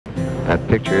That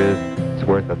picture is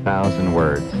worth 1,000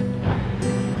 words.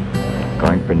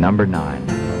 Going for number 9.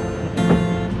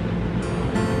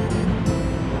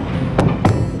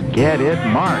 Get it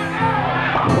marked.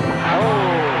 Oh.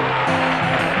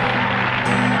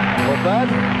 Well, Bud,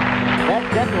 that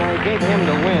definitely gave him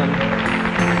the win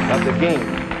of the game.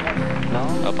 No?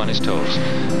 Up on his toes.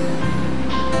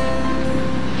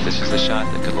 This is the shot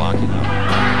that could lock it up.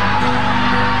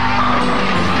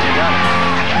 You got it.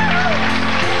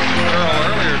 Earl,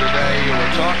 earlier today you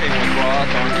were talking with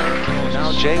Roth on your...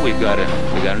 Now, Jay, we got a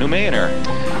new millionaire.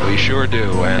 We sure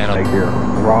do. And Right here,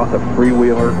 Roth, a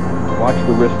freewheeler. Watch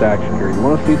the wrist action here. You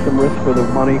want to see some risk for the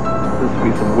money? This will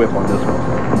be some whip on this one.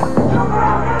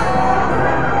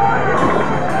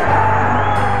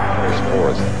 There's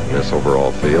fourth in this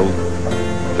overall field.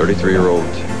 33-year-old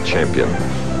champion.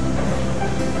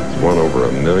 He's won over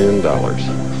 $1 million.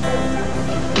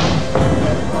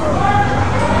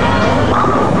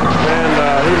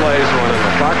 And he lays one in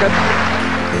the pocket.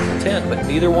 10, but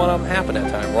neither one of them happened that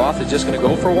time. Roth is just going to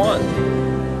go for one.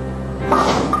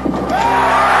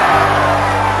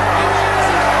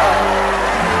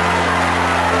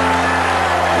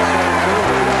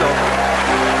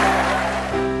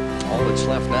 All that's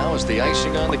left now is the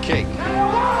icing on the cake.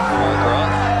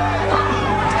 Roth.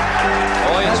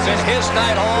 Boy, it's been his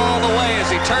night all the way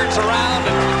as he turns around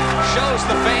and shows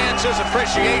the fans his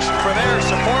appreciation for their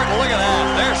support. Look at that.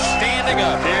 They're standing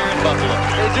up here in Buffalo.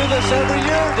 They do this every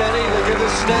year, Denny. They give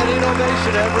a standing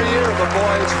ovation every year, but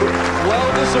boy, it's well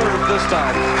deserved this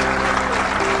time.